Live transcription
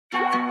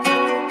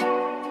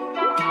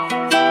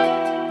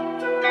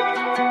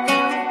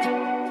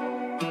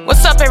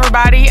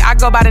everybody? I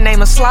go by the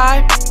name of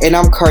Sly. And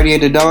I'm Cartier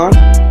the Dawn.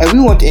 And we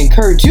want to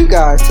encourage you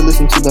guys to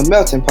listen to The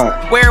Melting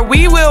Pot, where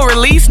we will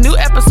release new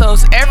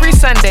episodes every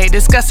Sunday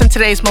discussing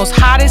today's most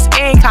hottest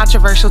and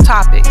controversial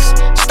topics,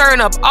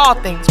 stirring up all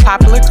things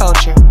popular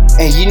culture.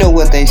 And you know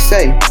what they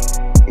say,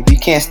 if you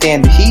can't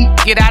stand the heat,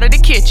 get out of the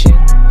kitchen.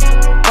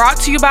 Brought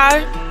to you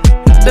by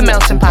The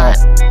Melting Pot.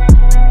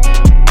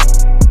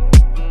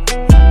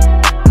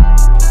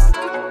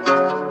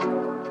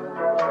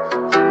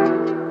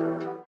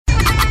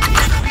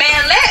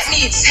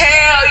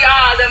 Tell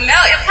y'all, the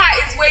melting pot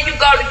is where you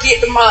go to get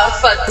the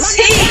motherfucking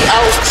tea,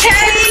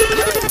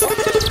 okay?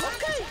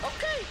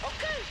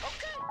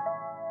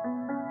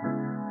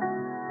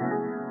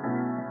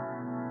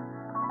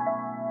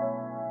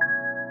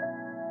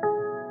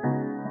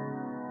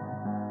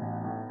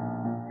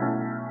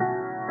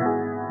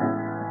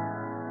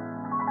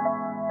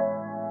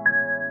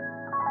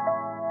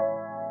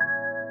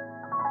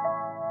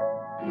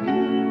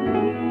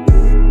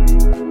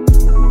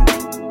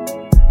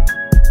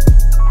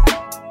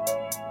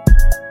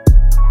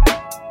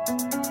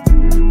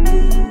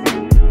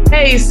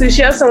 Hey,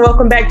 Sushas, and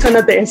welcome back to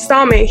another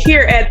installment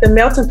here at The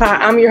Melting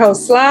Pot. I'm your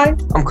host, Sly.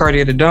 I'm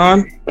Cartier the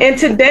Dawn. In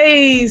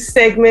today's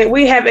segment,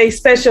 we have a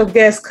special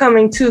guest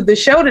coming to the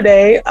show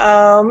today,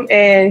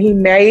 and he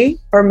may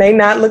or may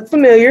not look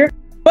familiar.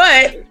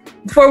 But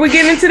before we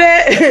get into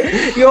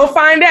that, you'll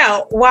find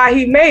out why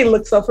he may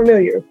look so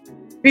familiar.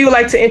 If you would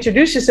like to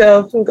introduce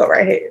yourself, you can go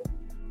right ahead.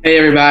 Hey,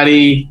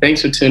 everybody.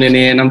 Thanks for tuning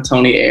in. I'm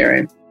Tony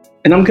Aaron,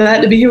 and I'm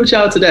glad to be here with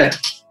y'all today.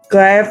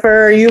 Glad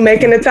for you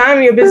making the time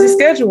in your busy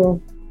schedule.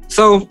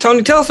 So,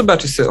 Tony, tell us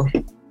about yourself.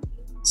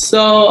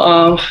 So,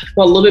 a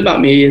little bit about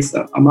me is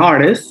I'm an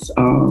artist.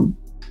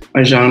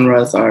 My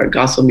genres are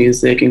gospel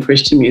music and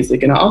Christian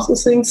music, and I also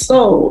sing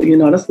soul. You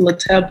know, that's a little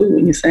taboo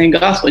when you sing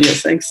gospel, you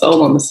sing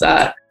soul on the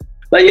side.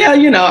 But yeah,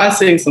 you know, I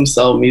sing some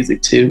soul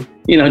music too.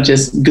 You know,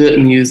 just good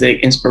music,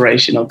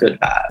 inspirational, good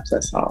vibes.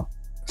 That's all.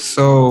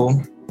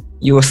 So,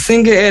 you're a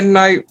singer at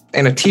night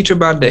and a teacher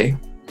by day.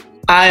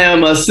 I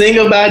am a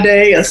singer by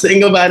day, a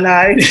singer by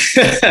night.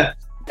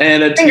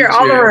 And a teacher.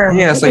 All around.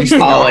 Yeah, so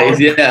you always,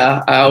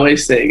 yeah. I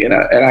always sing, and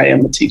I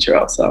am a teacher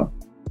also.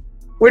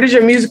 Where did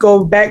your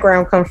musical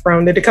background come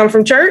from? Did it come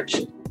from church?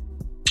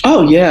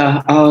 Oh,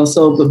 yeah.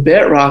 So the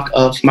bedrock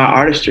of my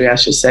artistry, I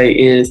should say,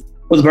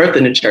 was birthed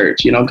in the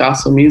church. You know,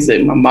 gospel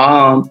music. My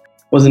mom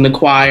was in the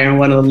choir and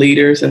one of the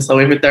leaders, and so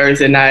every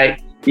Thursday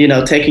night, you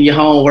know, taking your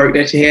homework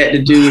that you had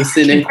to do,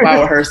 sitting in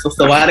choir rehearsal.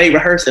 So while they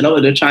rehearsing,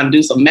 they're trying to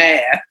do some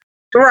math.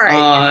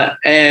 Right.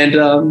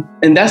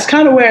 And that's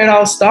kind of where it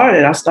all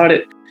started. I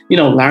started, you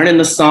know, learning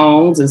the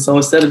songs. And so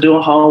instead of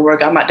doing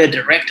homework, I'm out there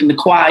directing the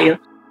choir,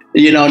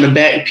 you know, in the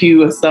back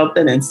pew or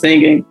something and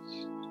singing.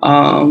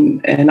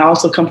 And I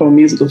also come from a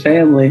musical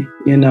family.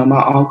 You know,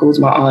 my uncles,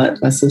 my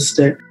aunt, my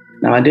sister.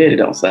 Now, my daddy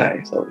don't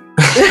sing, so.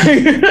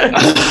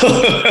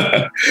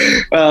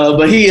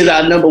 But he is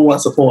our number one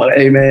supporter.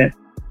 Amen.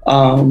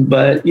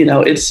 But, you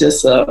know, it's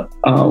just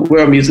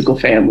we're a musical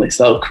family.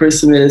 So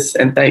Christmas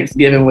and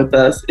Thanksgiving with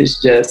us is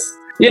just,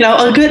 you know,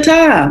 a good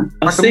time.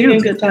 A singing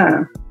good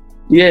time.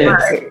 Yes.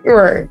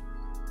 Right.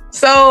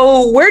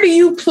 So where do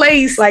you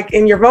place, like,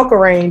 in your vocal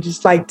range?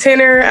 It's like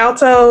tenor,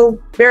 alto,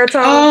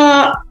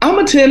 baritone? I'm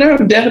a tenor.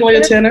 I'm definitely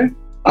a tenor.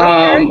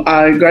 Okay.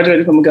 I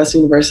graduated from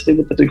Augustan University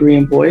with a degree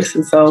in voice.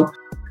 And so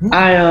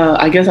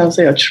I guess I would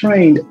say a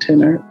trained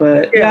tenor,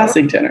 but yeah, I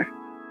sing tenor.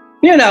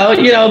 You know,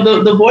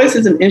 the voice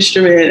is an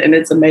instrument, and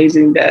it's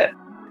amazing that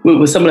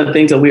with some of the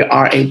things that we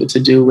are able to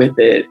do with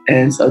it.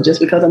 And so just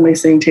because I may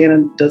sing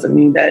tenor doesn't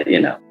mean that, you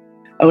know,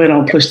 we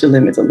don't push the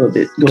limits a little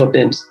bit, go up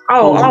there and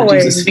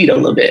always Jesus' feet a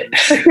little bit.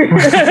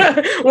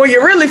 When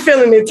you're really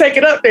feeling it, take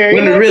it up there.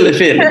 When you're really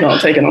feeling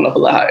it, take it on up a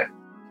lot higher.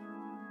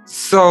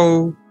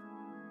 So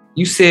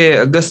you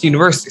said Augustan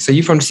University. So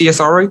you from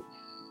CSRA?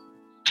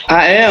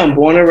 I am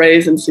born and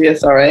raised in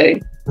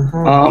CSRA.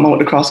 Mm-hmm. I went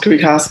to Cross Creek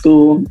High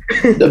School,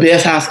 the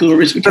best high school in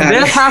Richmond County.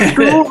 The best high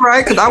school,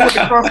 right? Because I went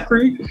to Cross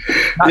Creek.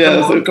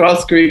 Yeah, so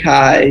Cross Creek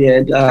High.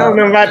 And, I don't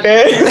know about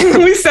that.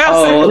 We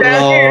sound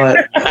down Lord.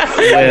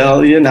 Here.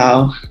 Well, you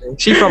know,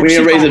 we're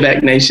in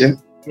Razorback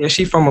Nation. Yeah,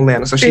 she's from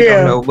Atlanta, so she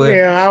don't know. But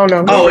I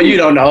don't know. Oh, you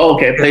don't know?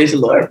 Okay, praise the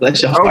Lord.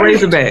 Bless your heart.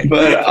 Razorback.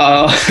 But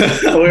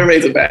we're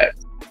Razorback.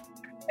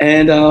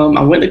 And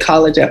I went to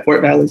college at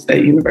Fort Valley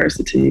State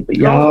University. But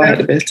y'all, I had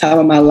the best time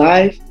of my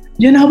life.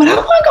 You know, but I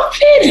wasn't going to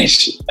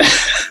finish.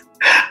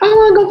 I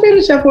wasn't going to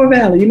finish at Fort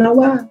Valley. You know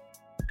why?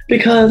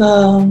 Because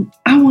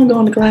I wasn't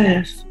going to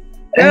class.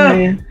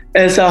 Yeah.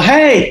 And so,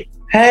 hey,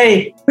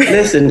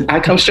 listen,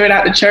 I come straight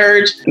out to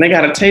church and I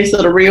got a taste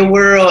of the real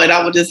world. And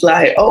I was just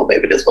like, oh,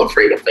 baby, this is what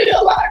freedom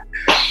feel like.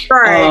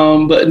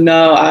 Right. But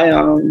no,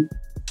 I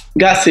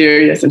got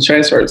serious and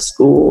transferred to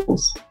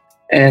schools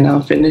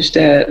and finished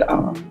at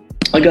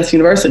Augustan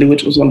University,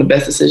 which was one of the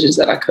best decisions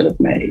that I could have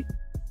made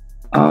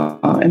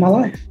in my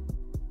life.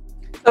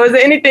 So is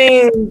there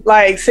anything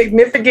like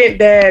significant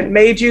that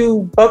made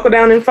you buckle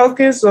down and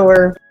focus,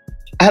 or?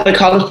 I had a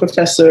college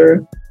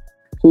professor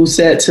who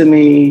said to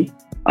me,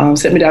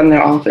 sat me down in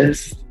their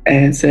office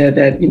and said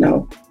that, you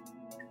know,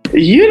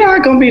 you're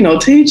not going to be no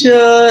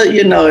teacher.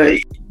 You know,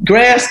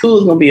 grad school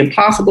is going to be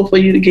impossible for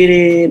you to get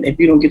in if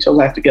you don't get your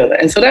life together.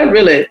 And so that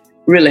really,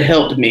 really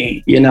helped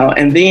me, you know.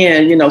 And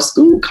then, you know,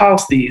 school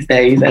costs these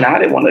days, and I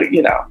didn't want to,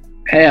 you know,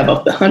 have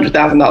up to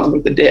 $100,000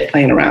 worth of debt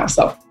playing around.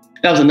 So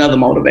that was another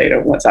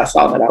motivator once I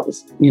saw that I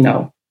was, you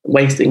know,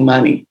 wasting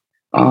money.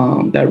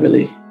 That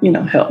really, you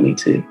know, helped me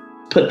to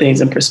put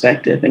things in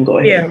perspective and go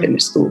ahead and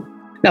finish school.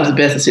 That was the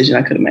best decision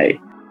I could have made.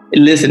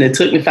 Listen, it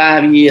took me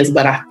 5 years,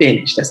 but I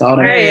finished. That's all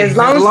that matters. As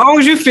long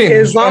as you finish.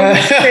 As long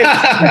as you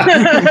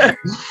finish.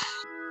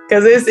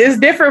 Because it's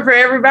different for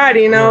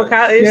everybody, you know.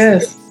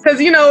 Yes. Because,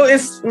 you know,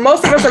 it's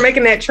most of us are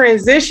making that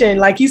transition.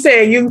 Like you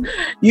said,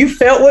 you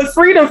felt what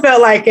freedom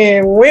felt like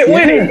and went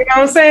with it. You know what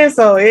I'm saying?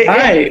 So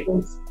right.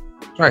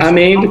 I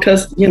mean,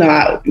 because, you know,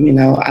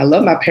 I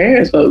love my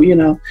parents, but, you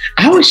know,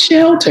 I was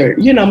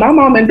sheltered. You know, my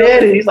mom and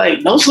dad, he's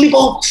like, no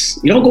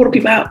sleepovers. You don't go to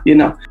people out, you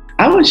know.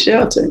 I was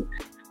sheltered.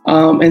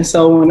 And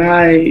so when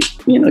I,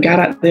 you know, got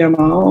out there on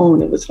my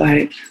own, it was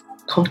like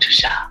culture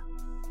shock.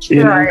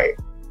 Right.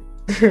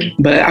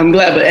 But I'm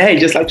glad. But hey,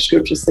 just like the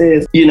scripture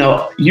says, you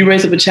know, you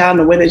raise up a child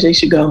in the way that they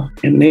should go.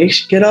 And when they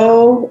get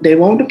old, they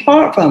won't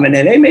depart from it.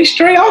 And they may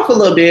stray off a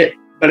little bit,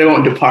 but they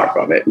won't depart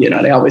from it. You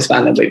know, they always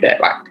find their way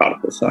back, like a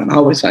prodigal son.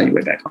 Always find your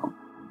way back home.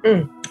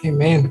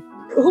 Amen.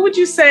 Who would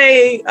you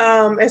say,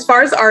 as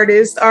far as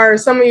artists, are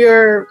some of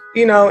your,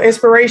 you know,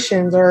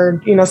 inspirations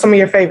or, you know, some of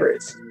your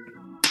favorites?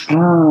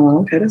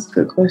 Oh, okay. That's a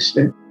good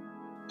question.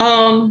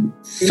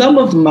 Some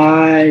of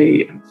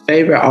my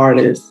favorite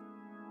artists,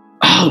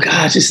 oh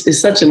gosh, it's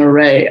such an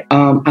array.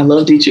 I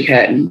love Dietrich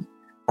Haddon.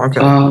 Okay.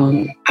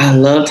 I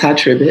love Ty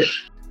Tribbett.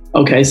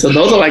 Okay, so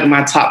those are like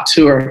my top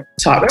two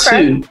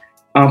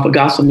for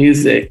gospel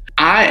music.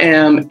 I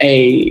am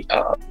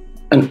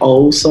an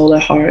old soul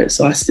at heart,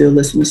 so I still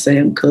listen to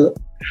Sam Cooke.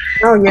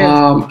 Oh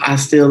yeah. I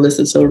still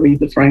listen to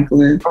Aretha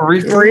Franklin.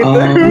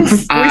 Aretha.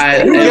 Just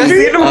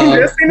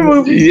seen the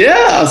movie. Yeah,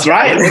 that's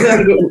right. Wasn't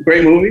that a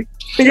great movie?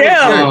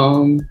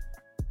 Yeah.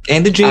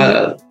 And the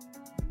Genie.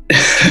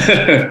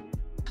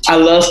 I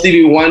love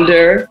Stevie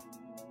Wonder,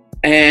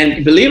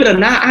 and believe it or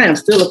not, I am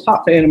still a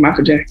pop fan of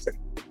Michael Jackson.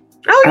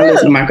 Oh yeah. I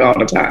listen to Michael all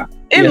the time.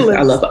 Yes,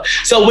 I love her.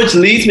 So, which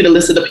leads me to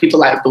listen to people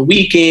like The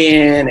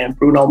Weeknd and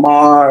Bruno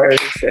Mars,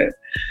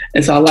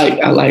 and so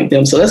I like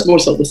them. So that's more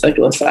so the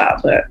secular side,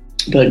 but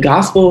the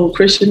gospel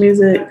Christian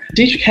music,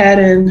 Dietrich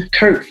Haddon,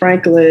 Kirk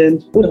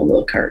Franklin. We don't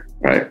love Kirk,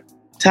 right?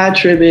 Ty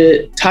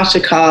Tribbett,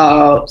 Tasha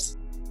Cobbs.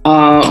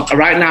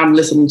 Right now I'm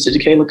listening to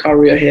Jacqueline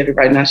Carr heavy.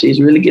 Right now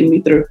she's really getting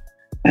me through,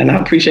 and I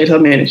appreciate her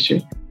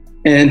ministry.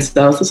 And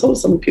so some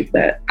of the people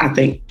that I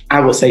think I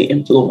would say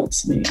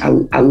influence me.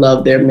 I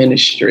love their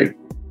ministry.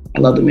 I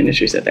love the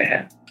ministries that they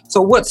have.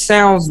 So what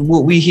sounds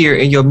would we hear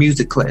in your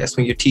music class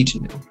when you're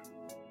teaching them?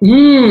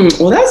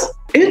 Well, that's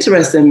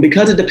interesting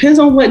because it depends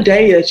on what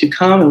day that you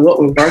come and what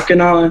we're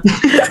working on.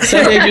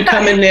 Some days you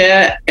come in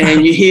there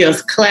and you hear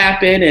us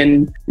clapping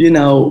and, you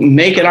know,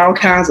 making all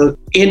kinds of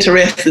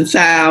interesting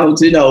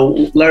sounds, you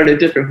know, learning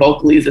different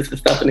vocalists and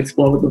stuff and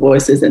exploring with the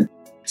voices. And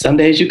some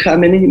days you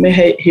come in and you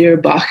may hear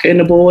Bach and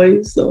the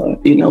Boys or,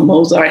 you know,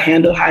 Mozart,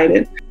 Handel,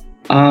 Haydn.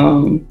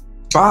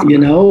 You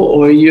know,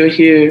 or you'll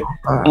hear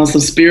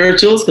some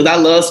spirituals, because I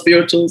love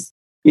spirituals.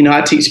 You know,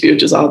 I teach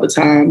spirituals all the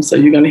time. So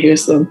you're going to hear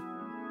some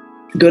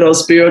good old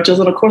spirituals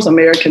and, of course,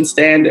 American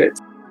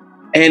standards.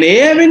 And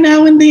every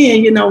now and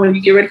then, you know, when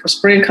you get ready for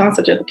spring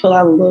concert, you have to pull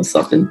out a little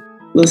something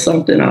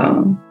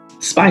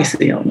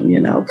spicy on them, you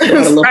know. Put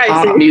out a little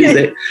pop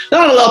music.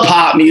 Not a little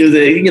pop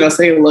music, you know,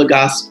 sing a little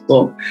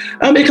gospel.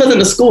 Because in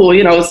the school,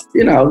 you know,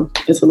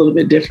 it's a little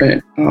bit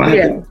different. I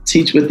have to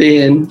teach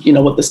within, you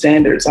know, what the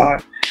standards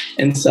are.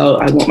 And so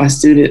I want my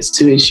students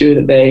to ensure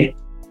that they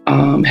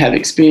have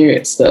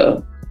experienced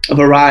a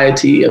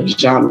variety of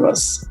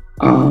genres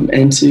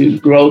and to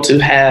grow to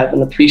have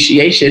an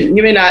appreciation.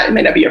 It may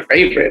not be your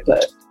favorite,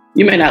 but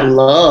you may not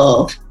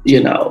love,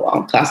 you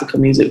know, classical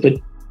music, but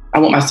I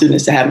want my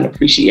students to have an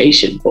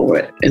appreciation for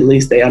it. At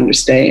least they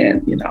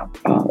understand, you know,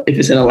 if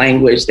it's in a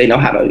language, they know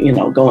how to, you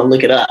know, go and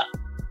look it up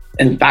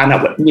and find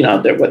out what, you know,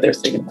 what they're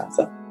singing about.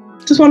 So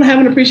just want to have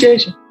an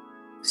appreciation.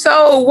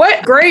 So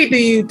what grade do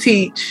you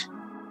teach?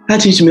 I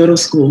teach middle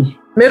school.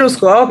 Middle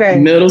school, okay.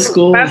 Middle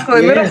school.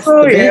 Basically, middle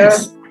school, yeah.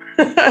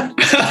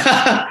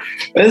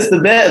 It's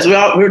the best.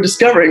 We're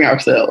discovering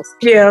ourselves.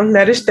 Yeah,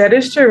 that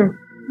is true.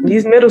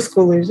 These middle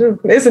schoolers,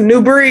 it's a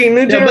new breed,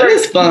 new generation. But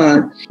it's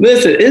fun.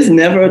 Listen, it's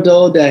never a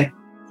dull day.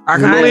 I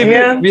can believe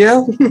it.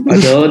 Yeah.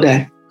 A dull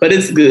day. But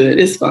it's good.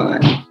 It's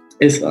fun.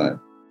 It's fun.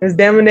 It's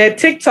damn that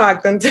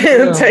TikTok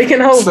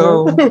taking over.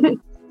 So,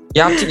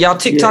 y'all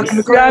TikTok in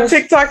the class? Y'all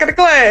TikTok in the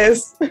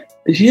class.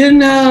 You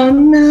know,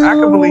 no. I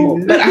can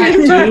believe it. But I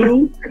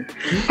do.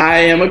 I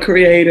am a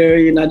creator.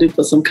 You know, I do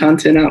put some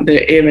content out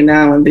there every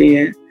now and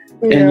then.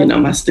 Yeah. And, you know,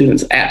 my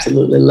students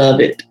absolutely love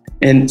it.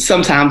 And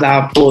sometimes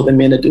I'll pull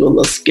them in to do a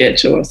little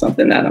sketch or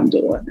something that I'm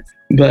doing.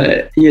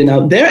 But, you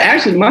know,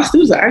 my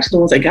students are actually the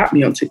ones that got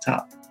me on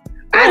TikTok.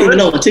 I didn't even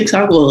know what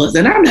TikTok was,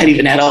 and I'm not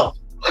even that old.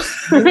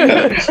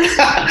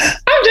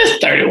 I'm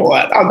just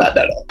 31. I'm not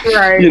that old.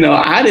 Right. You know,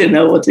 I didn't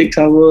know what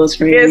TikTok was.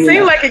 Yeah, it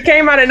seemed like it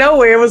came out of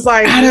nowhere. It was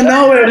like out of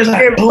nowhere. It was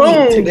like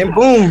boom, and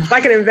boom,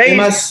 like an invasion.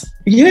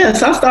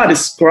 Yes, I started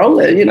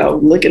scrolling, you know,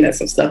 looking at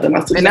some stuff, and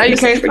and now you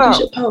can't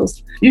stop.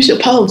 You should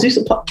post.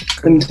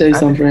 Let me tell you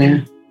something,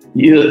 friend.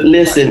 You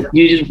listen.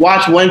 You just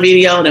watch one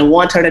video, and then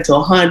one turned into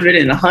 100,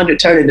 and 100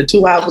 turned into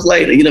 2 hours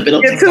later. You know, been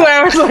on 2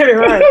 hours later,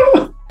 right?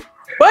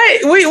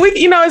 But we,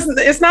 you know,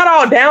 it's not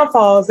all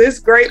downfalls. It's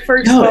great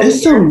for no,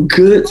 it's some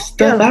good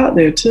stuff out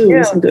there too.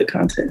 Yeah. It's some good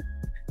content.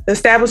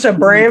 Establish a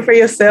brand for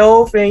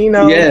yourself, and you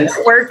know,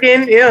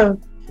 working. Yeah,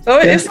 so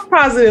it's some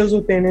positives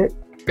within it.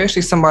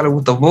 Especially somebody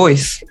with a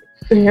voice.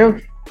 Yeah.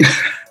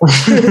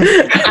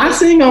 I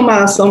sing on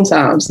mine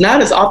sometimes,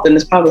 not as often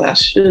as probably I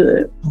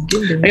should.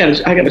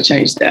 I gotta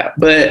change that.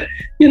 But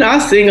you know, I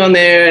sing on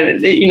there,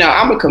 and you know,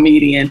 I'm a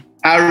comedian.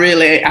 I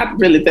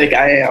really think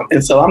I am,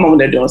 and so I'm on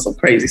there doing some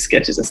crazy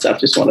sketches and stuff.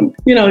 Just want to,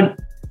 you know,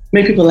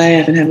 make people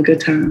laugh and have a good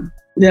time.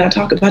 Then I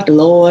talk about the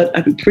Lord. I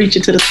be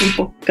preaching to the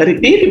people because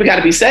these people got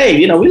to be saved.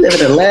 You know, we live in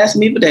the last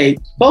and evil day.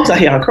 Folks out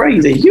here are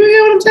crazy. You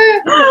hear what I'm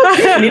saying?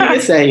 They need to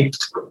get saved.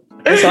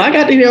 And so I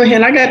got to go here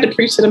and I got to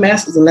preach to the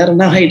masses and let them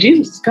know, hey,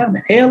 Jesus is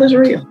coming. Hell is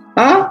real.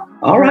 Huh?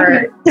 All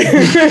right.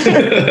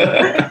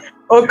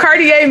 Well,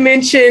 Cartier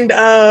mentioned,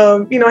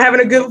 you know, having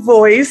a good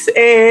voice,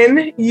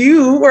 and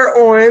you were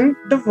on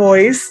The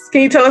Voice.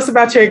 Can you tell us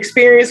about your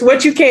experience?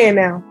 What you can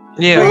now?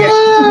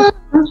 Yeah.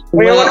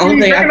 Well, the only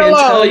thing I can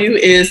tell you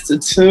is to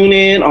tune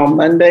in on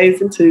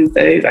Mondays and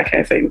Tuesdays. I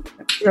can't say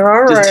anything. All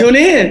right. Just tune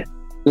in.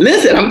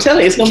 Listen, I'm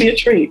telling you, it's going to be a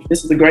treat.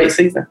 This is a great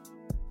season.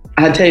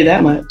 I'll tell you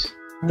that much.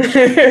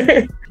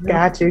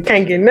 Got you.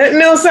 Can't get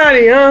nothing else out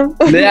of you,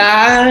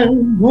 huh?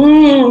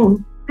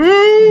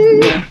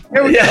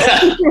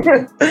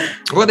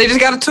 Well, they just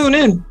got to tune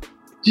in.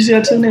 You just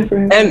got to tune in for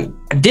him. And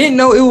I didn't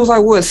know it was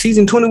like, what,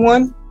 season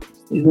 21?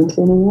 Season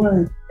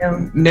 21.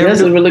 Yeah.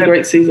 That's a really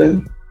great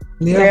season.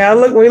 Yeah,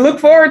 we look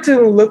forward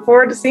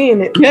to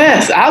seeing it.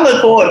 Yes, I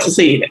look forward to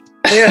seeing it.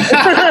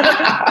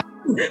 Yeah.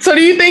 So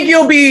do you think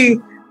you'll be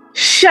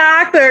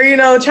shocked or, you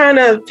know, trying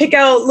to pick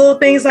out little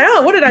things like,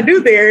 oh, what did I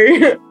do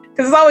there?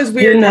 Because it's always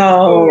weird. You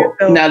know,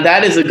 now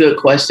that is a good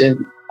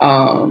question.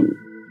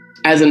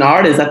 As an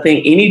artist, I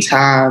think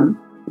anytime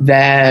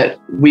that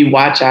we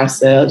watch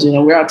ourselves, you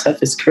know, we're our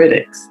toughest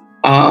critics.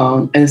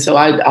 And so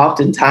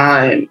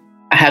oftentimes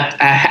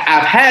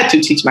I've had to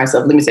teach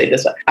myself, let me say it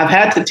this way. I've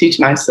had to teach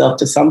myself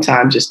to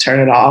sometimes just turn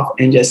it off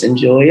and just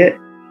enjoy it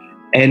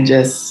and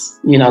just,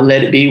 you know,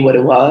 let it be what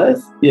it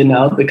was, you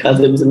know, because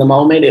it was in the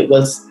moment. It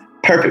was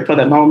perfect for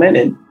that moment.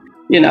 And,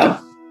 you know,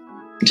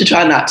 to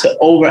try not to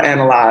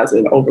overanalyze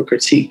and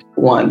overcritique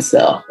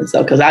oneself. And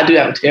so, because I do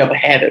have a terrible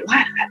habit.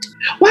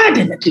 Why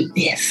didn't I do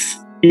this?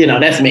 You know,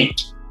 that's me.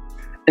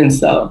 And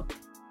so,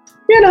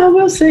 you know,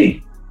 we'll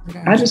see.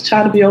 I just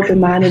try to be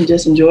open-minded and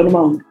just enjoy the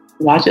moment.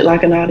 Watch it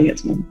like an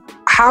audience member.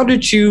 How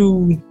did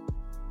you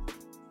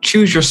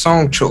choose your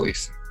song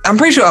choice? I'm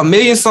pretty sure 1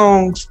 million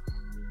songs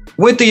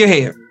went through your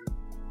head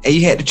and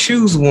you had to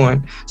choose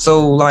one.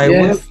 So, like,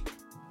 yes.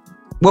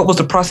 What was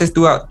the process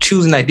throughout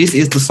choosing, like, this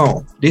is the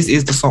song? This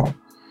is the song.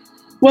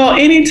 Well,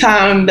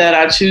 anytime that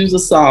I choose a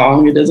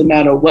song, it doesn't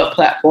matter what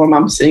platform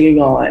I'm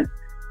singing on,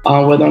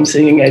 whether I'm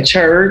singing at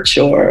church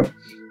or,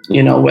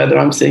 you know, whether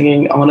I'm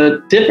singing on a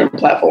different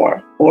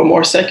platform or a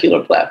more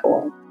secular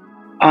platform.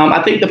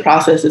 I think the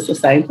process is the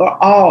same for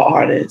all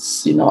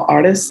artists. You know,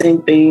 artists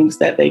sing things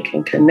that they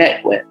can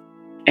connect with.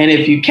 And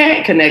if you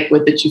can't connect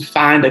with it, you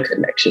find a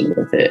connection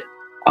with it.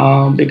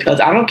 Because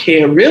I don't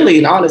care really,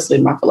 and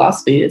honestly, my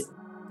philosophy is,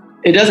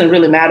 it doesn't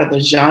really matter the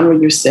genre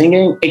you're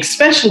singing,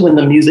 especially when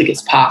the music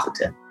is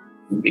positive.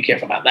 Be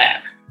careful about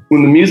that.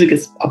 When the music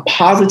is a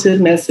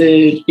positive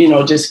message, you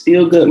know, just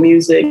feel good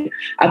music,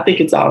 I think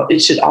it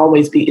should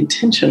always be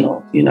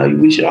intentional. You know,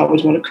 we should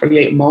always want to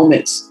create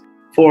moments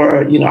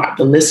for, you know,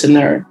 the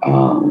listener,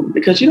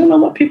 because you don't know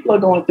what people are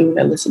going through when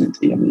they're listening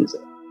to your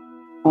music.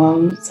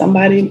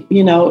 Somebody,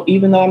 you know,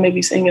 even though I may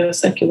be singing a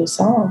secular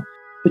song,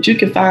 but you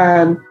can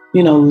find,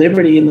 you know,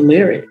 liberty in the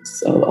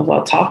lyrics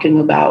of talking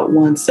about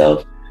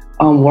oneself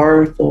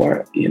worth,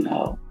 or, you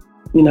know,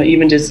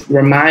 even just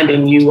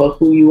reminding you of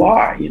who you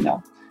are, you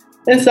know.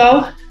 And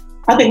so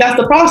I think that's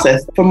the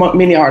process for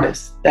many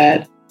artists,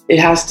 that it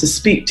has to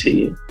speak to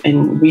you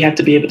and we have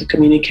to be able to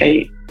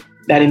communicate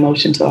that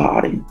emotion to our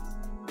audience.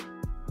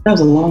 That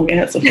was a long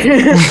answer.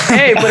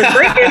 Hey, but a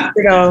great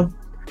answer though.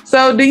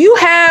 So do you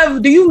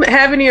have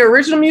any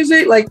original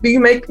music? Like, do you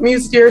make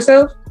music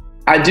yourself?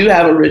 I do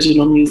have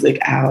original music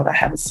out. I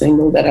have a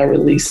single that I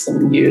released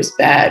some years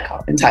back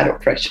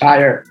entitled Fresh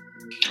Fire.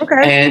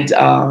 Okay. And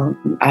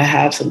I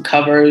have some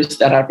covers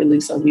that I've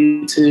released on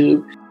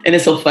YouTube. And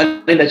it's so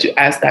funny that you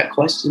asked that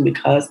question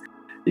because,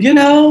 you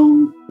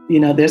know,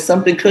 there's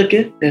something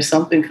cooking.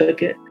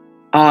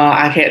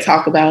 I can't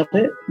talk about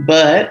it,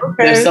 but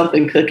there's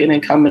something cooking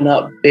and coming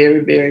up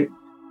very, very,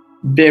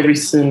 very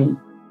soon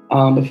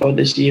before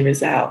this year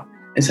is out.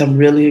 And so I'm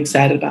really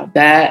excited about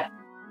that,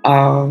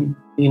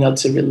 you know,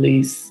 to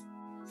release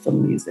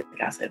some music.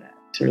 I say that,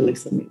 to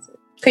release some music.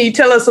 Can you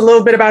tell us a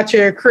little bit about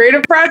your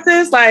creative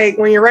process? Like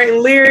when you're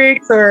writing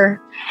lyrics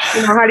or,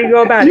 how do you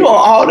go about it? You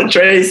want all the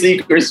trade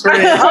secrets, friend.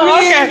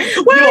 Okay.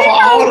 Well, you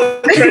want all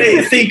the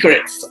trade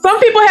secrets. Some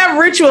people have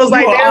rituals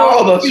like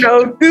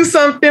they'll do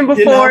something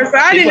before. So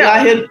I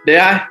didn't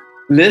know.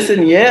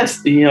 Listen,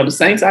 yes, the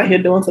saints out here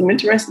doing some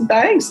interesting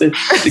things to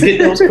get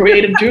those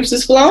creative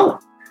juices flowing.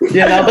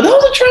 But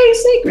those are trade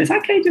secrets. I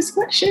can't just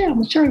share them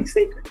with trade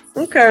secrets.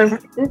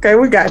 Okay,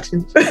 we got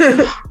you.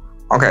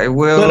 Okay,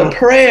 well. But a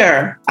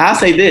prayer, I'll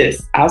say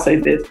this.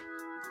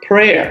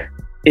 Prayer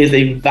is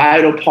a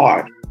vital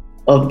part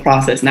of the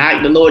process. Now,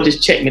 the Lord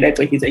just checked me that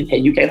way. He said, hey,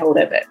 you can't hold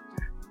that back.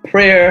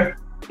 Prayer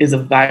is a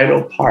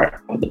vital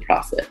part of the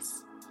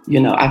process.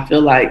 I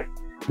feel like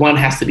one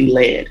has to be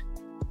led,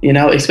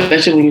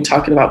 especially when you're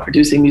talking about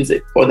producing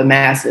music for the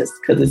masses,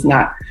 because it's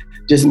not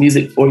just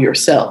music for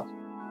yourself,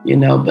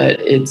 but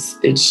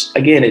it's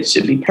again, it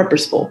should be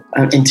purposeful,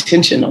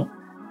 intentional.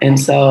 And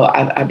so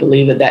I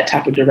believe that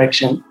type of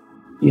direction,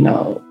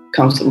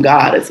 comes from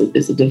God.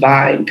 It's a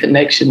divine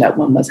connection that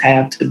one must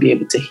have to be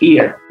able to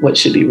hear what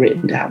should be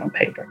written down on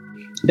paper.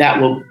 That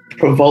will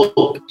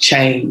provoke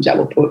change. That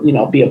will,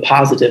 be a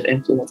positive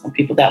influence on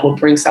people. That will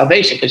bring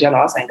salvation. Because I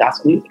was saying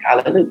gospel music,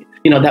 hallelujah.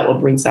 That will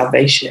bring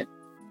salvation,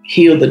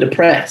 heal the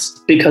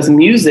depressed. Because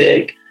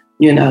music,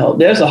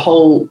 there's a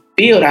whole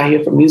field out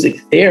here for music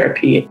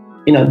therapy.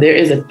 There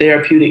is a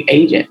therapeutic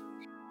agent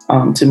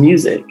to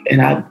music,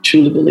 and I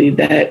truly believe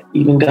that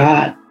even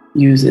God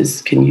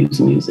can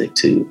use music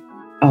to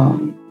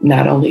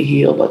not only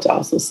heal, but to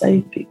also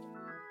save people.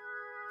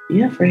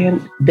 Yeah,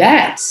 friend,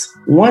 that's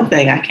one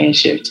thing I can't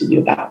share to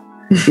you about,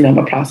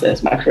 my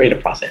process, my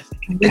creative process.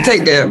 We'll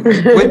take that.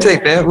 We'll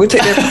take that.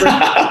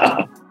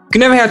 You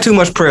can never have too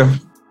much prayer.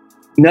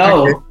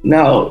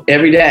 No,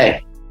 every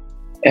day.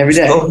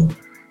 So,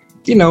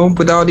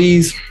 with all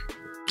these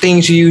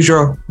things you use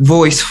your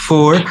voice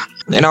for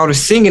and all the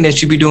singing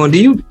that you be doing, do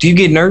you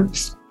get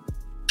nervous?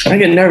 I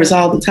get nervous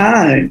all the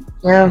time.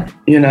 Yeah.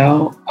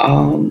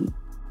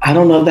 I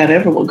don't know if that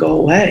ever will go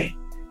away.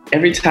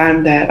 Every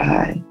time that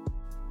I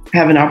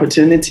have an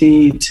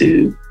opportunity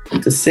to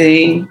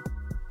sing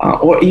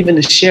or even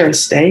to share a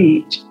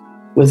stage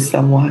with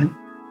someone,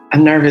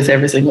 I'm nervous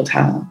every single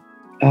time.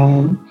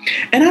 And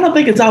I don't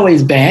think it's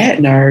always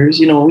bad nerves.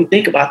 When we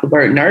think about the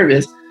word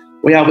nervous,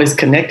 we always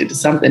connect it to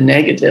something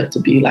negative, to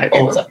be like,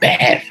 oh, it's a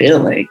bad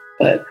feeling.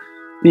 But,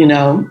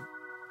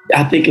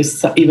 I think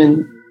it's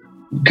even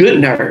good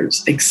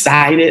nerves,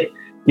 excited,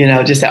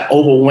 just that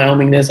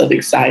overwhelmingness of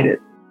excited,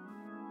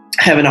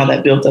 having all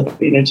that built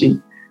up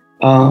energy,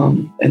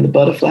 and the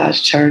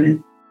butterflies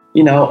churning,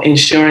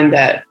 ensuring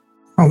that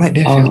I like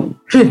that feeling.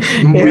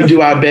 we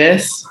do our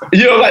best.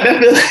 You don't like that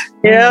feeling?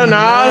 Yeah,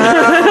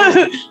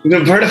 no.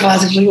 The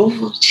butterflies are like,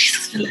 oh,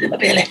 Jesus, feel it in my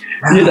belly.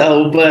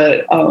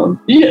 But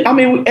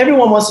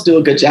everyone wants to do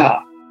a good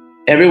job.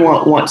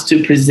 Everyone wants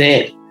to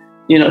present,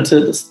 to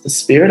the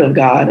Spirit of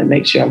God and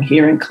make sure I'm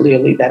hearing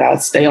clearly, that I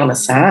stay on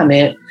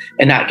assignment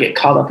and not get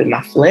caught up in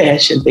my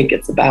flesh and think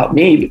it's about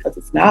me, because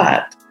it's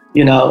not,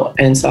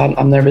 And so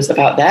I'm nervous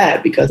about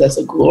that, because as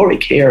a glory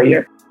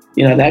carrier,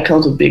 that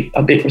comes with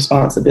a big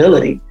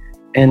responsibility.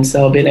 And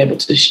so being able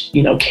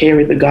to,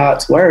 carry the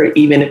God's word,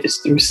 even if it's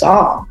through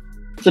song,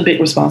 it's a big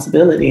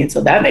responsibility. And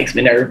so that makes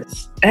me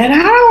nervous. And I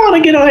don't want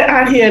to get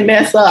out here and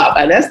mess up.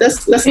 And that's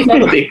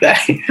another big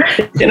thing.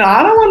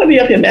 I don't want to be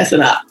up here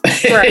messing up.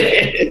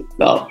 Right.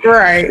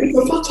 Right.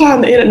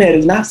 Sometimes the internet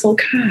is not so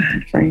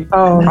kind, friend.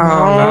 Oh,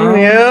 no.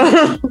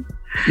 Yeah.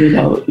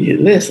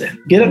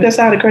 Listen, get up that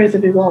side of crazy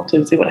if you want to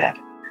and see what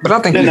happens. But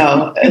I think you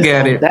got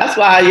it. That's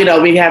why,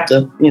 we have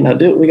to, do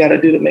what we got to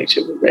do to make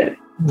sure we're ready.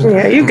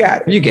 Yeah, you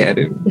got it. You got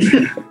it.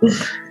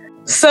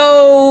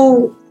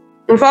 So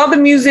with all the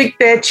music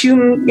that you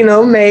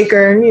make,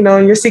 or, in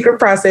your secret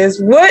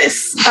process,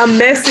 what's a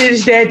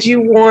message that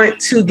you want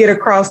to get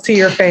across to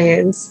your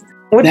fans?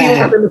 What do you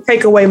want them to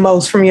take away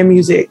most from your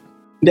music?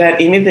 That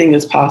anything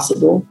is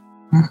possible.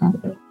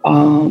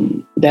 Mm-hmm.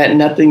 That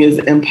nothing is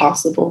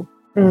impossible.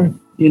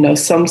 Mm.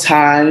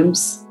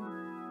 Sometimes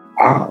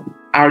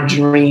our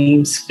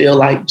dreams feel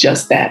like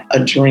just that,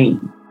 a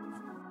dream.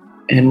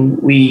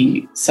 And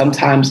we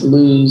sometimes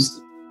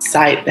lose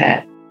sight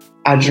that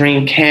our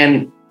dream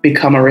can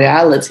become a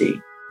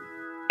reality.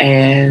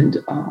 And,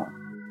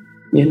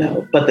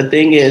 but the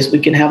thing is, we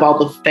can have all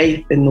the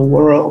faith in the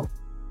world,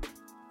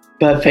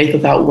 but faith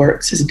without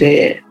works is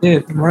dead.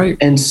 Yeah, right.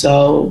 And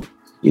so,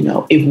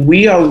 if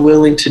we are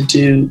willing to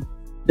do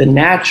the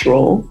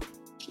natural,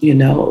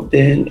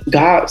 then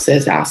God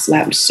says, I'll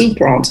slap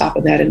super on top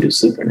of that and do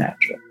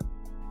supernatural.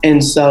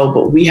 And so,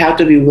 but we have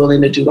to be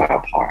willing to do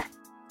our part.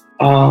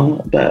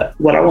 But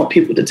what I want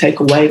people to take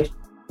away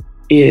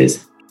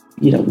is,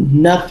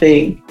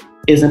 nothing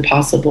is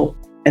impossible,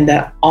 and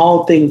that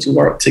all things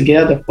work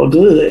together for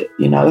good.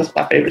 That's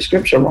my favorite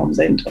scripture, Romans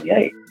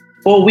 8:28.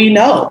 For we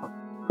know,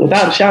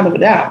 without a shadow of a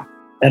doubt,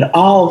 that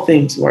all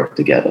things work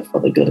together for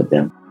the good of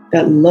them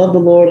that love the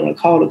Lord and are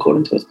called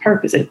according to his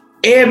purpose. And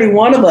every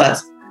one of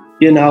us,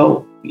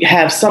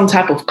 have some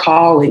type of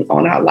calling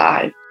on our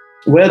life,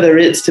 whether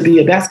it's to be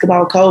a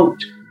basketball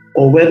coach,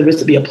 or whether it's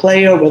to be a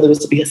player, whether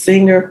it's to be a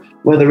singer,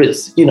 whether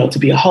it's, to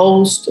be a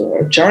host or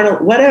a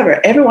journalist, whatever.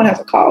 Everyone has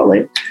a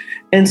calling.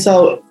 And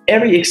so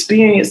every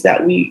experience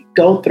that we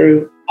go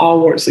through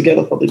all works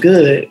together for the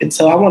good. And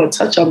so I want to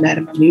touch on that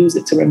in my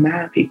music to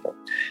remind people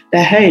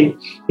that, hey,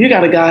 you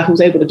got a God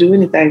who's able to do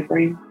anything for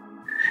you.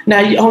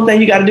 Now, the only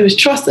thing you got to do is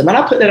trust him. And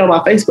I put that on my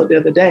Facebook the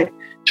other day.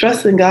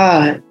 Trusting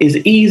God is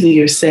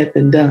easier said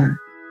than done,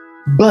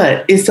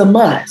 but it's a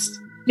must.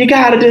 You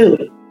got to do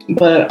it.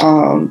 But,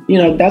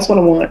 that's what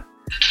I want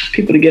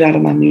people to get out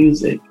of my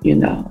music,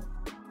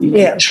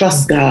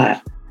 trust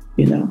God,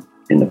 in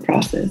the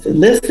process. And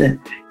listen,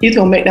 he's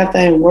going to make that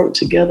thing work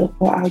together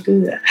for our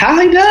good. How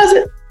he does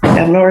it, I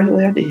have no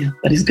earthly idea,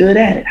 but he's good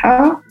at it.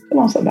 Huh? Come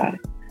on, somebody.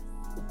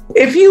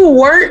 If you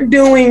weren't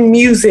doing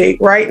music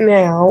right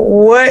now,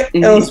 what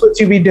else would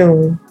you be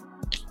doing?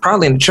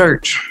 Probably in the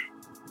church.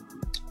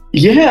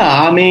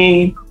 Yeah, I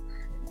mean,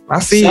 I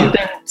see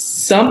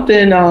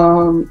something.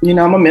 I'm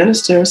a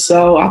minister,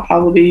 so I'll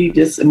probably be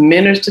just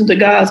ministering to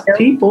God's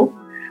people.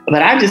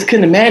 But I just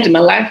couldn't imagine my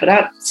life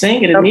without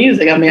singing and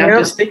music. I mean, I'm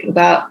just thinking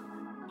about,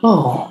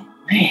 oh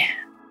man,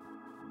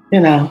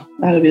 that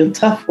would be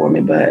tough for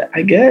me. But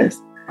I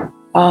guess,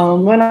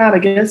 why not? I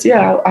guess,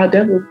 yeah, I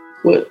definitely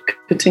would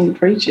continue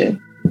preaching,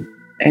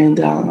 and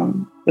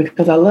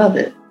because I love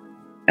it,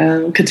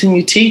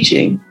 continue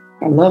teaching.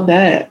 I love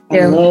that.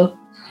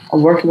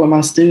 I'm working with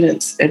my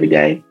students every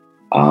day,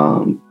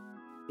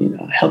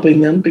 helping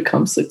them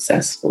become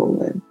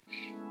successful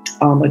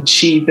and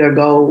achieve their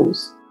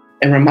goals,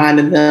 and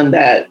reminding them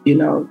that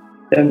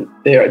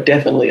they're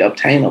definitely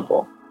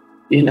obtainable.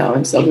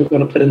 And so we're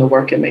going to put in the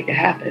work and make it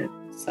happen.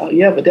 So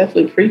yeah, but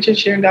definitely preaching,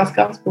 sharing God's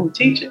gospel, and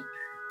teaching.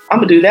 I'm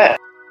gonna do that.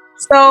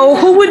 So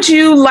who would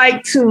you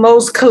like to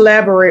most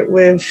collaborate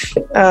with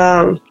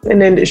in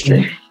the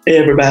industry?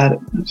 Everybody.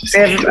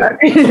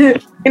 You're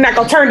not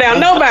gonna turn down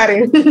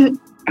nobody.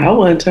 I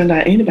wouldn't turn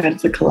down anybody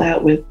to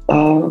collab with.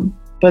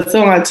 But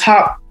some of my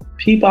top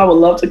people I would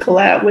love to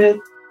collab with: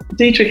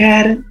 Dietrich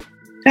Haddon,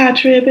 Ty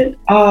Tribbett,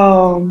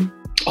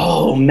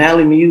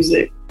 Mally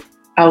Music.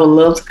 I would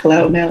love to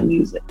collab with Mally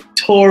Music.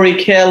 Tori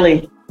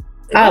Kelly.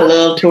 I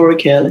love Tori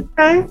Kelly.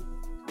 Okay.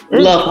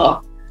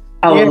 Love her.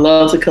 I would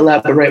love to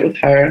collaborate with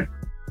her.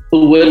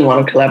 Who wouldn't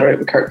want to collaborate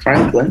with Kirk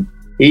Franklin?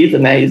 He's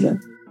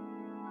amazing.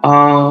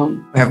 I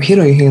have a hit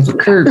on your hands with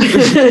Kirk.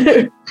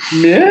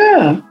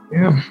 Yeah.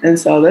 And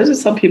so there's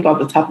just some people off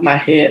the top of my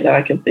head that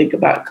I can think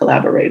about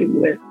collaborating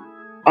with.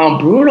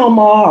 Bruno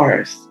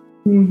Mars.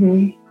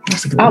 I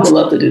would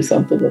love to do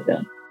something with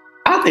him.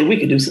 I think we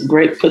could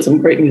put some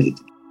great music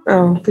together.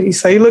 Oh, please.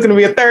 So you're looking to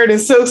be a third in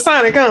Silk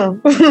Sonic, huh?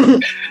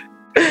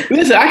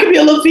 Listen, I can be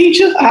a little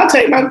feature. I'll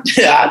take my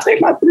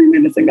 3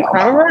 minutes and go.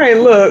 All right,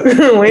 look,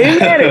 we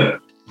ain't at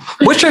it.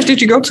 What church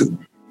did you go to?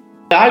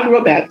 I grew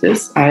up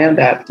Baptist. I am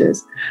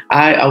Baptist.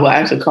 I will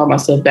actually call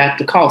myself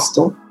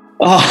Baptist-Costal.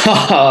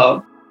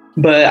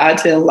 But I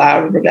attend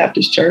Loud River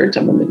Baptist Church.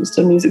 I'm a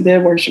minister of music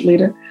there, worship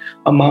leader.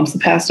 My mom's the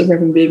pastor,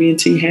 Reverend Vivian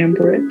T.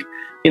 Hambrick.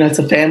 It's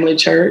a family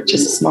church.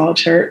 It's a small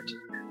church.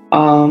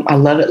 I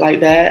love it like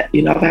that.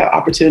 I've had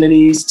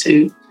opportunities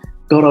to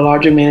go to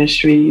larger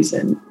ministries,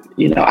 and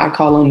I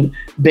call them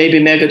baby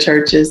mega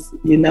churches,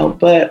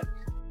 but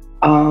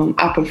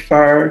I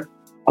prefer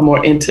a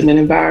more intimate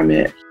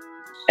environment.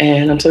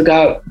 And until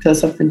God does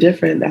something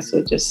different,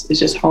 it's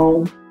just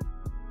home.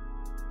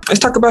 Let's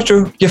talk about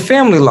your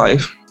family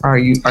life. Are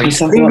you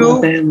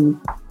single?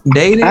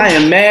 Dating? I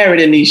am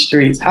married in these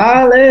streets.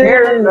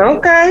 Hallelujah.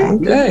 Okay.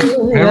 Yeah.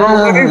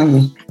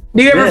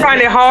 Do you ever find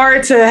it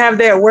hard to have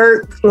that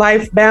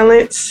work-life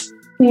balance?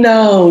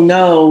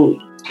 No.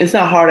 It's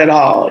not hard at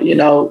all.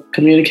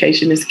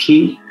 Communication is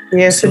key.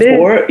 Yes,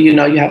 support, it is.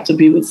 You have to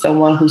be with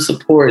someone who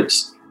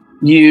supports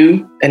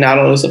you, and not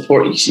only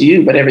supports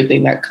you, but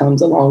everything that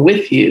comes along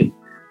with you.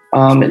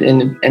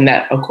 And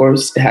that, of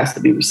course, it has to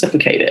be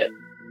reciprocated.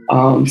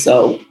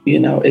 So,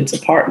 it's a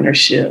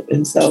partnership.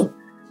 And so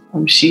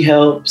she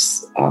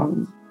helps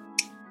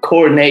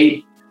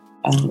coordinate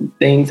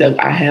things that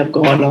I have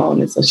going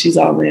on. And so she's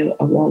all in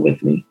along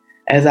with me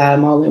as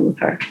I'm all in with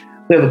her.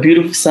 We have a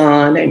beautiful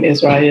son named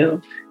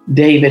Israel,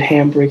 David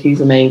Hambrick. He's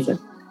amazing.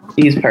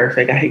 He's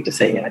perfect. I hate to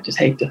say it. I just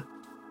hate to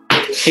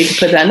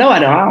put that. No, I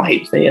don't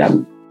hate to say it.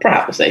 I'm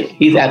proud to say it.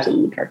 He's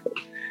absolutely perfect.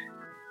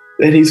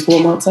 And he's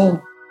 4 months old.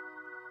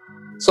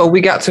 So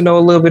we got to know a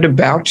little bit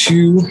about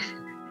you,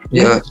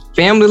 your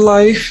family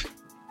life,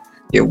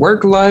 your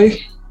work life,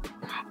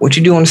 what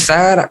you do on the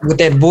side with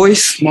that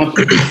voice. My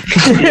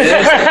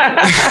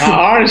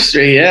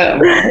artistry, yeah.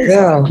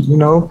 Yeah,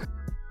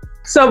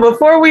 So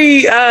before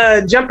we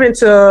jump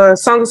into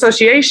Song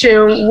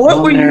Association,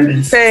 what would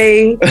you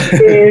say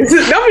is...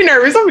 Don't be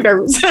nervous.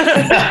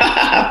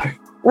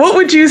 What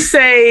would you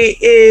say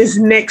is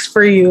next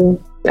for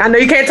you? I know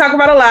you can't talk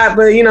about a lot,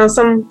 but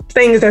some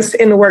things that's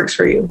in the works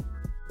for you.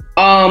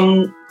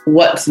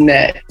 What's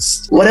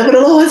next? Whatever the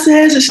Lord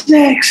says is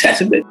next.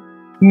 That's a bit.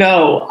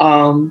 No.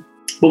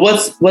 But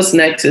what's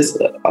next is,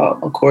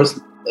 of course,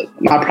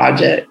 my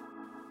project.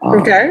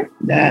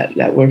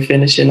 that we're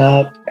finishing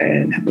up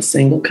and have a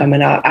single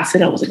coming out. I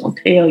said I wasn't going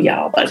to tell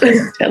y'all, but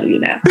I'm telling you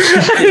now.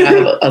 I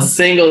have a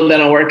single that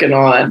I'm working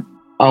on.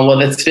 Well,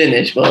 that's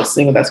finished, but a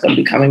single that's going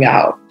to be coming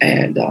out.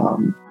 And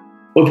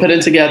we're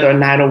putting together a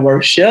night of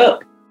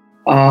worship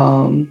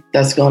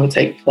that's going to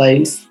take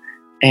place.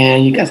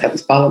 And you guys have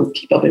to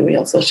keep up with me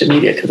on social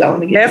media because I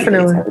want to get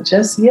it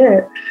just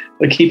yet.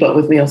 But keep up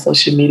with me on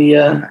social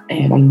media.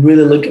 And I'm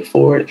really looking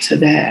forward to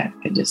that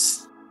and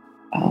just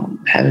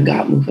having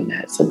God moving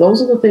that. So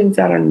those are the things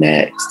that are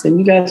next. And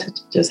you guys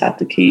just have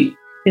to keep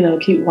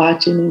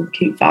watching and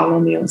keep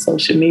following me on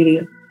social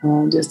media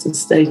just to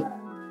stay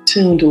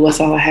tuned to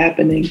what's all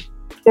happening.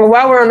 Well,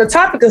 while we're on the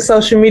topic of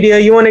social media,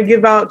 you want to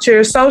give out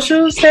your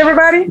socials to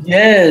everybody?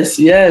 Yes.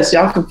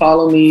 Y'all can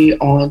follow me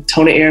on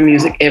Tony Aaron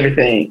Music,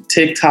 everything.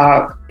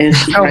 TikTok,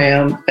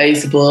 Instagram,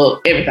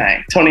 Facebook,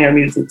 everything. Tony Aaron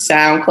Music,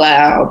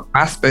 SoundCloud.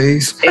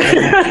 MySpace. Not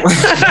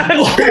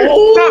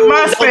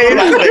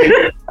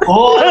MySpace.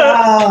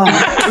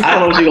 I don't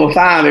know what you're going to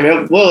find me.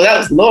 Well, that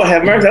was, Lord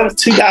have mercy, that was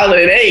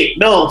 2008.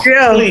 No,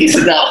 please,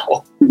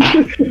 no.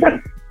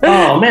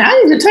 Oh, man,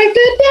 I need to take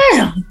that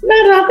down.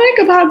 Now that I think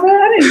about it,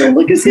 I need to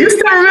look and see. You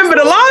still remember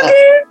the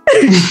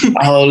login?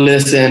 Oh,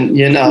 listen,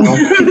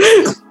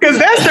 Because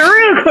that's the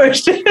real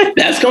question.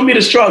 That's going to be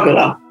the struggle,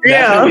 though.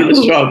 That's going to be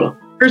the struggle.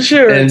 For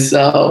sure. And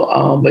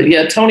so, but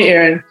yeah, Tony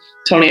Aaron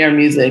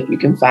Music, you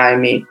can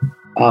find me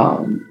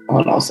on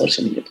all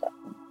social media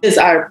platforms.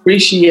 I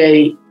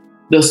appreciate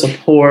the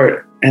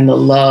support and the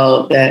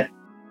love that,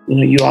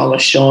 you all are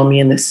showing me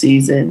in this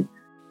season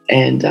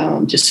and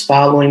just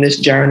following this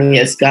journey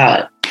as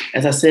God,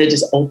 as I said,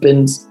 just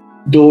opens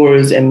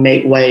doors and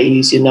make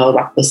ways,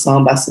 like the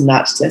song by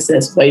Sinach that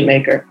says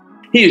Waymaker.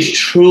 He is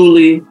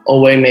truly a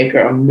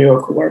waymaker, a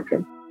miracle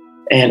worker,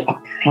 and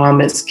a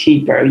promise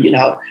keeper.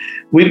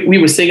 We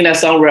were singing that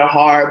song real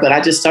hard, but I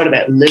just started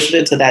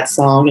listening to that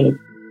song, and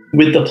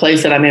with the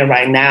place that I'm in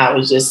right now,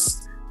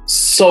 it's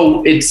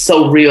so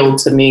real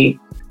to me.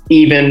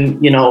 Even,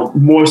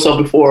 more so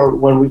before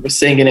when we were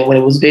singing it, when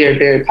it was very,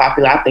 very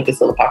popular. I think it's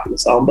still a popular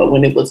song, but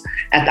when it was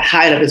at the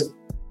height of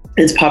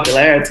its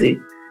popularity,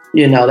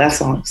 that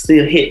song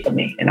still hit for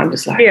me. And I'm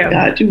just like,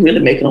 God, you're really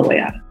making a way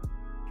out of it.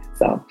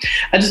 So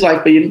I just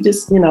like for you to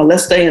just,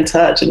 let's stay in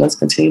touch and let's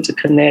continue to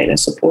connect and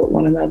support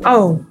one another.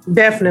 Oh,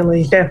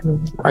 definitely.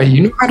 Right,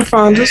 you know how to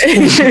find us.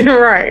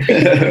 Right.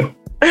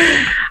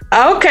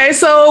 Okay,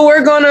 so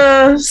we're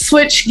gonna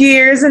switch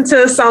gears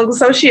into song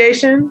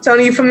association.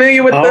 Tony, you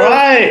familiar with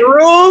the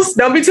rules?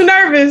 Don't be too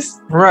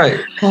nervous. Right.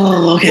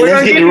 Oh, okay.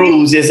 Let's get the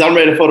rules. Yes, I'm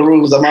ready for the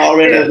rules. I'm all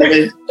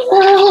ready.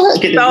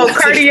 So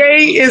Cartier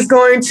is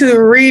going to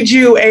read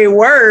you a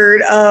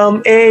word,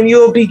 and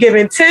you'll be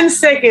given 10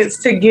 seconds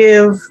to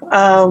give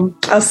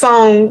a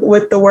song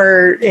with the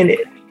word in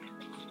it.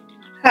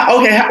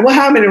 Okay. Well,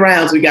 how many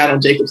rounds we got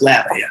on Jacob's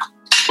Ladder here?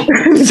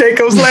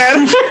 Jacob's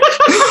Ladder.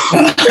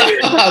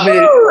 I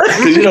mean,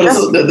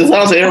 because the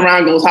song says every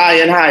round goes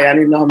higher and higher. I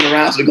need to know how many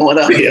rounds we're going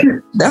up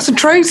here. That's a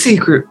trade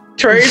secret.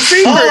 Trade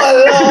secret.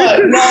 Oh,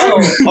 Lord, no.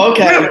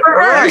 Okay.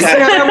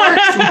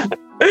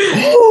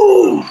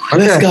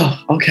 Let's go.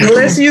 Okay.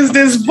 Let's use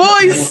this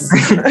voice.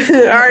 All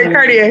right,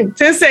 Cartier,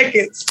 10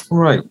 seconds. All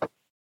right.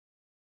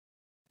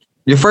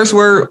 Your first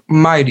word,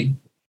 mighty.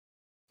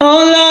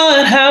 Oh,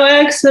 Lord, how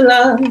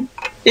excellent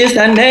is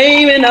thy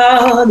name in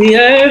all the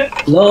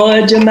earth.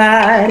 Lord, you're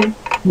mighty.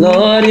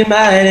 Lord, you're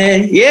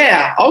mighty.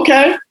 Yeah,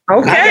 okay.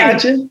 I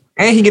got you.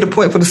 And he get a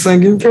point for the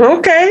singing.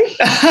 Okay.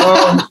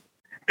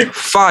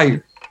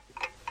 Fire.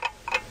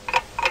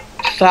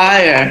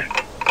 Fire.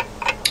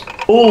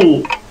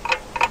 Ooh,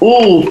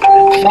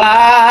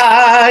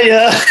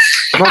 fire.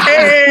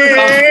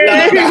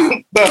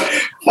 Hey.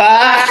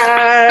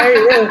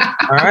 Fire.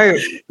 All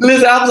right.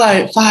 Listen, I was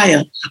like,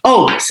 fire.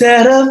 Oh,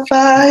 set a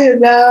fire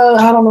down.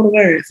 I don't know the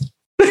words.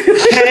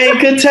 Can't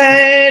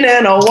contain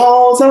and I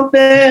want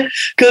something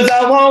because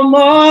I want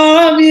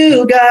more of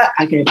you, God.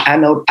 I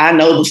know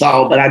the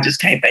song, but I just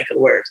can't think of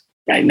the words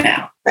right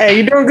now. Hey,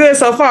 you're doing good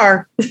so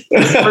far.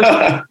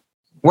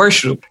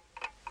 Worship.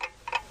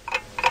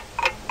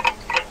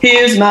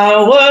 Here's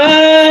my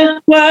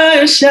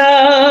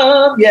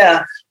worship.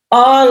 Yeah,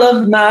 all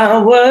of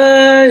my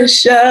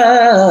worship.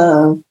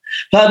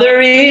 Father,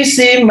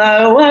 receive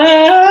my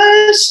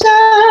worship.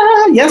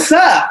 Yes,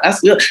 sir. That's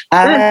good.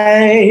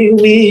 I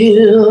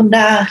will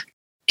not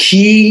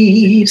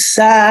keep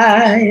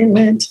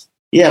silent.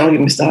 Yeah, don't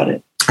get me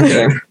started.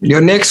 Okay.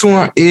 Your next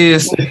one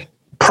is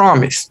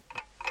promise.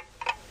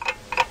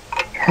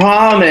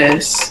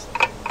 Promise.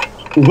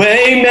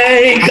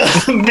 Waymaker,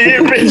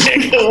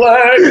 miracle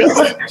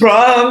worker,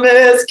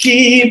 promise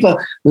keeper,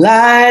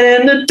 light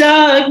in the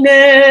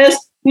darkness.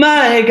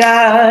 My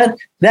God,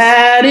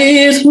 that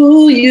is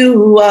who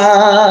you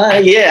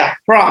are. Yeah,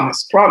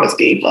 promise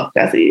keeper.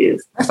 That's he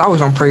is. That's always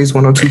on Praise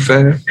 102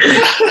 fast.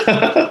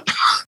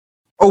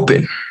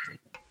 Open.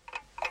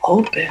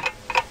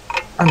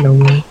 I know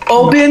one.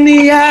 Open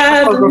the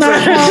eyes of my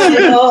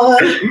heart,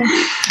 Lord.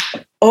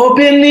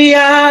 Open the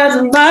eyes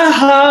of my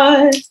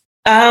heart.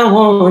 I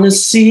want to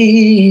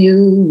see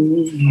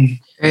you.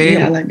 And,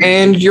 Yeah, I like that.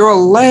 and your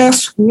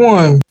last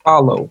one,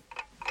 Follow.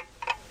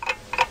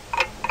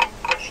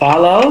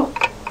 Follow?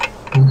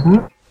 Mm-hmm.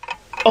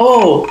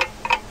 Oh,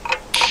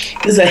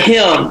 it's a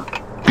hymn.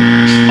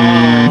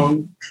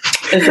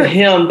 It's a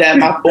hymn that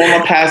my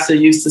former pastor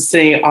used to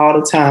sing all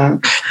the time.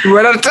 You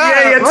run out of time.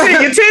 Yeah,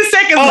 your 10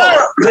 seconds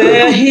up.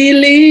 Where he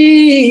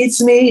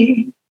leads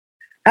me,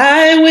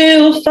 I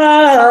will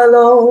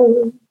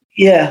follow.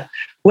 Yeah.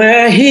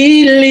 Where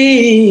he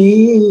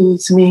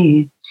leads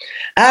me,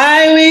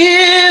 I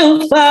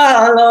will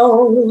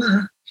follow.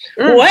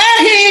 Where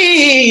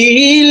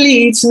he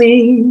leads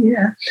me,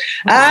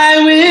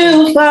 I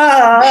will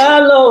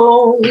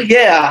follow.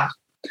 Yeah.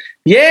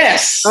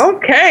 Yes.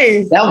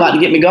 Okay. That was about to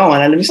get me going.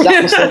 Let me stop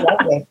myself right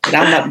there. That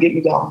was about to get me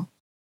going.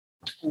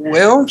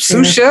 Well,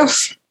 sous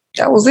chefs,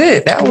 that was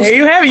it. That was There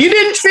you have it. You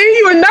didn't see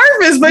you were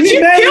nervous, but you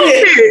made killed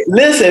it.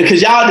 Listen,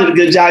 because y'all did a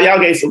good job. Y'all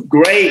gave some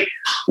great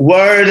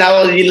words. I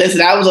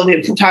was over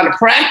here trying to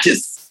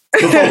practice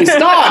before we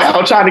started. I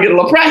was trying to get a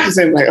little practice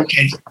in. Like,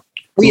 okay.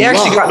 we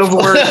actually got those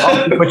words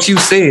off what you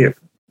said.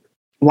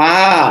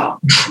 Wow.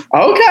 Okay,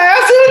 I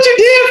see what you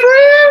did,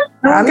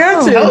 friend. I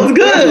got you. That was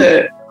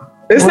good.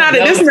 It's not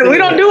we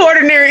don't do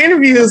ordinary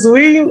interviews.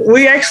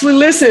 We actually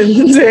listen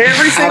to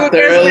every single I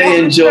thoroughly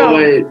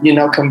enjoyed,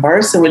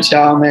 conversing with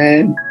y'all,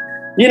 man.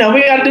 We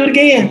got to do it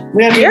again.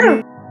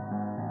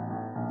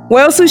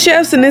 Well, sous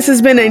chefs, and this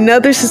has been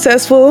another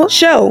successful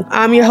show.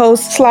 I'm your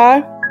host,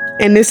 Sly,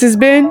 and this has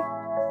been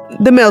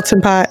The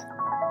Melting Pot.